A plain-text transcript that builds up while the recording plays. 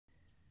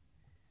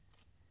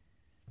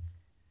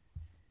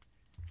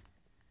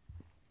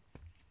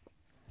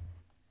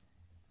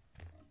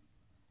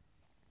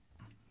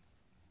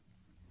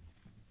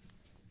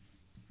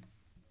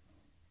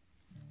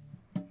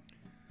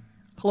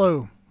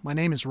Hello, my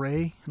name is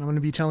Ray, and I'm going to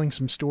be telling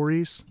some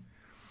stories.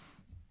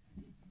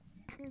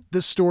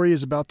 This story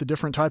is about the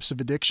different types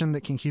of addiction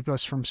that can keep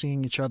us from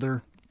seeing each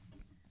other.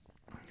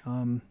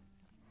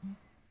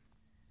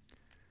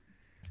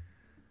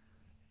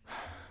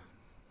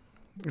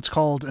 It's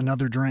called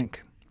Another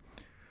Drink.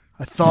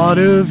 I thought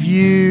of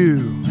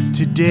you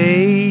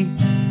today.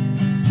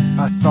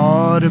 I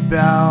thought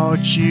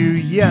about you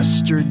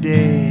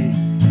yesterday.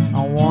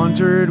 I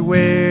wondered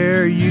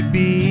where you'd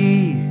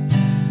be.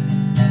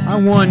 I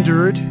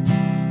wondered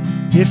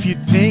if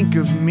you'd think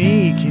of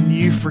me. Can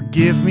you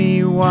forgive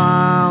me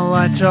while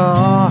I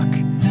talk?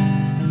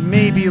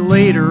 Maybe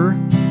later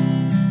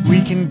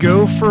we can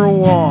go for a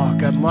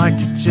walk. I'd like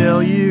to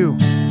tell you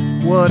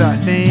what I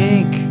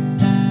think.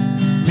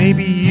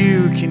 Maybe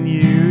you can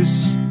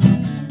use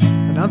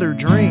another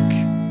drink.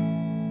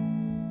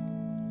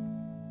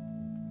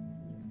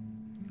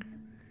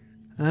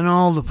 And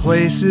all the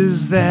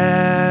places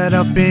that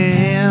I've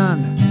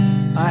been,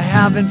 I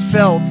haven't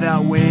felt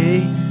that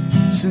way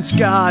since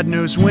God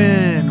knows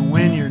when.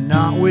 When you're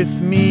not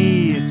with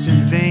me, it's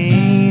in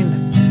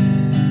vain.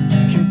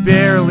 Can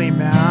barely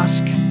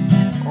mask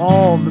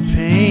all the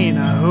pain.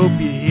 I hope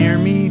you hear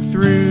me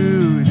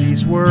through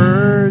these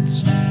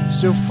words.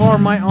 So far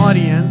my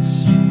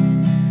audience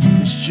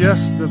is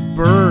just the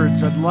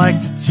birds. I'd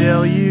like to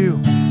tell you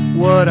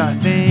what I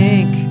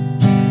think.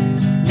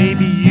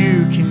 Maybe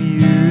you can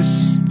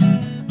use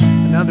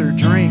another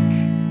drink.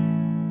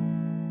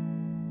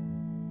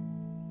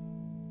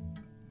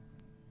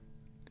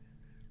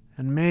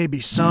 And maybe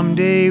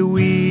someday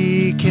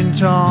we can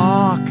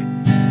talk.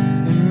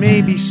 And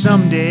maybe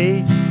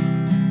someday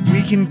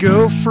we can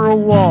go for a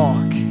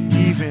walk,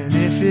 even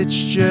if it's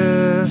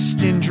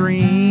just in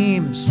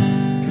dreams.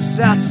 'Cause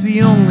that's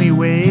the only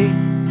way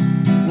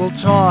we'll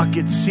talk,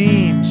 it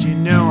seems. You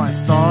know, I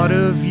thought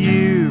of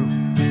you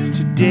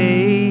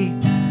today.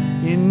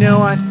 You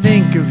know, I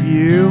think of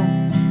you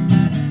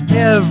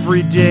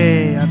every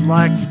day. I'd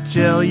like to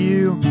tell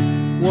you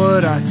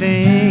what I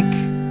think.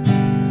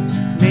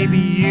 Maybe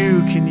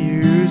you can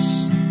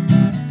use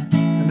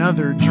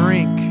another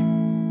drink.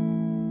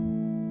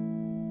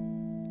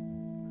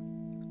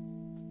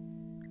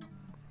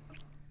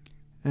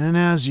 And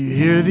as you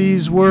hear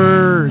these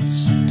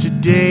words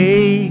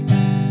today,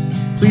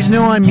 please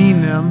know I mean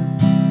them.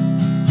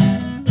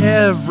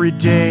 Every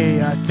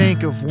day I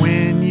think of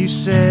when you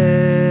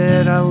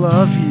said I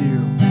love you.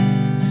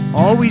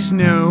 Always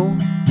know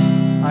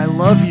I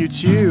love you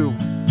too.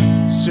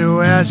 So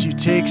as you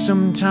take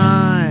some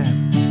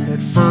time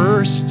at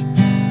first,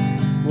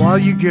 while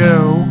you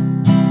go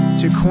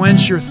to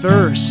quench your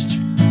thirst,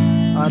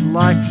 I'd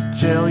like to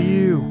tell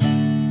you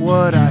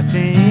what I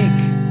think.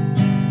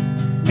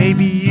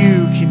 Maybe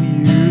you can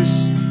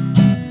use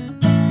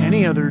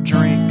any other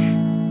drink.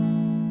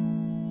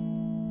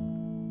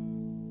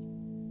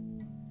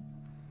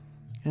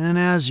 And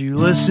as you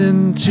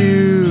listen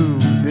to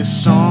this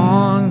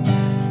song,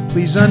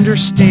 please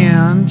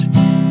understand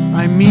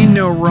I mean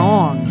no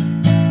wrong.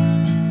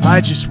 I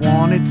just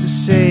wanted to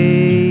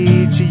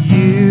say to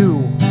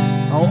you,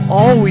 I'll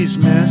always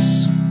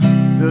miss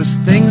those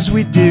things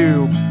we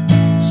do.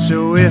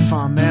 So if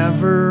I'm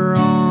ever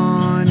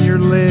on your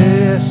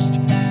list,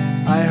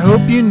 I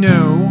hope you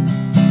know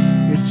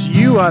it's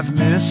you I've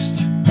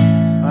missed.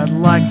 I'd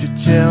like to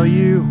tell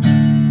you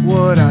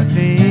what I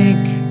think.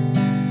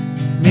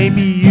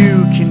 Maybe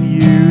you can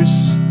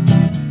use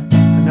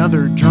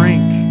another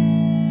drink.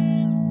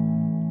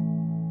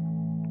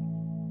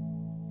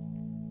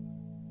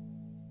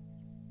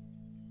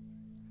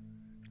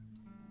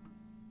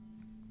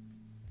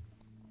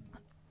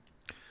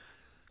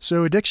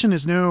 So addiction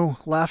is no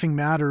laughing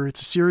matter.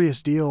 It's a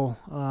serious deal.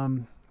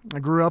 I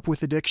grew up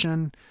with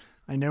addiction.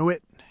 I know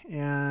it,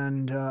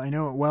 and I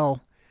know it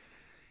well.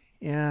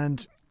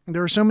 And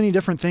there are so many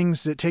different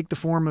things that take the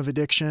form of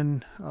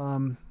addiction.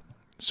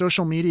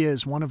 Social media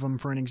is one of them,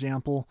 for an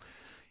example.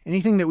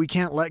 Anything that we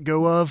can't let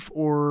go of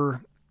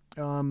or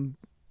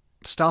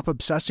stop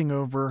obsessing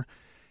over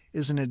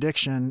is an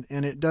addiction,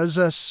 and it does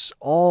us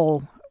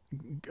all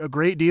a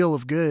great deal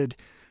of good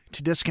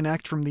to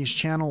disconnect from these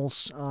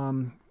channels,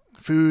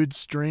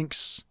 foods,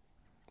 drinks,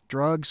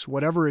 drugs,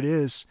 whatever it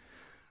is,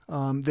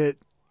 that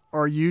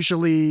are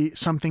usually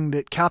something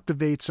that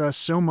captivates us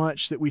so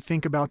much that we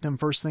think about them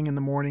first thing in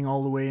the morning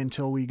all the way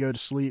until we go to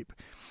sleep.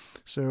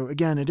 So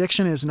again,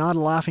 addiction is not a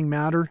laughing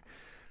matter.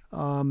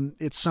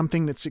 It's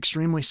something that's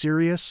extremely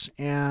serious,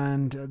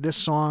 and this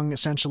song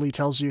essentially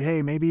tells you,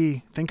 hey,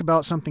 maybe think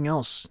about something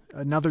else,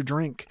 another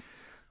drink.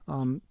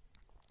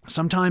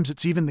 Sometimes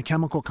it's even the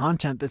chemical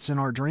content that's in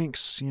our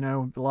drinks. You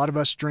know, a lot of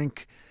us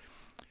drink,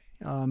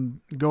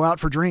 go out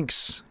for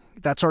drinks.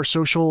 That's our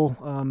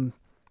social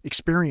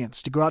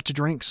experience, to go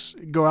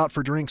out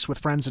for drinks with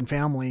friends and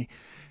family.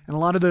 And a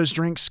lot of those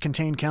drinks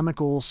contain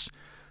chemicals.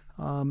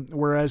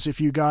 Whereas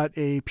if you got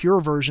a pure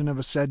version of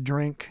a said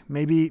drink,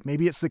 maybe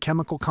it's the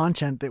chemical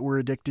content that we're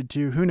addicted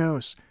to. Who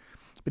knows?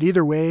 But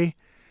either way,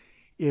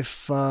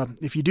 if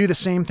you do the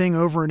same thing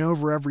over and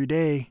over every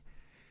day,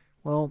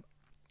 well,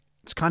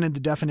 It's kind of the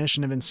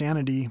definition of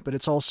insanity, but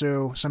it's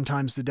also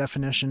sometimes the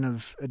definition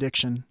of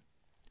addiction.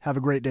 Have a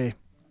great day.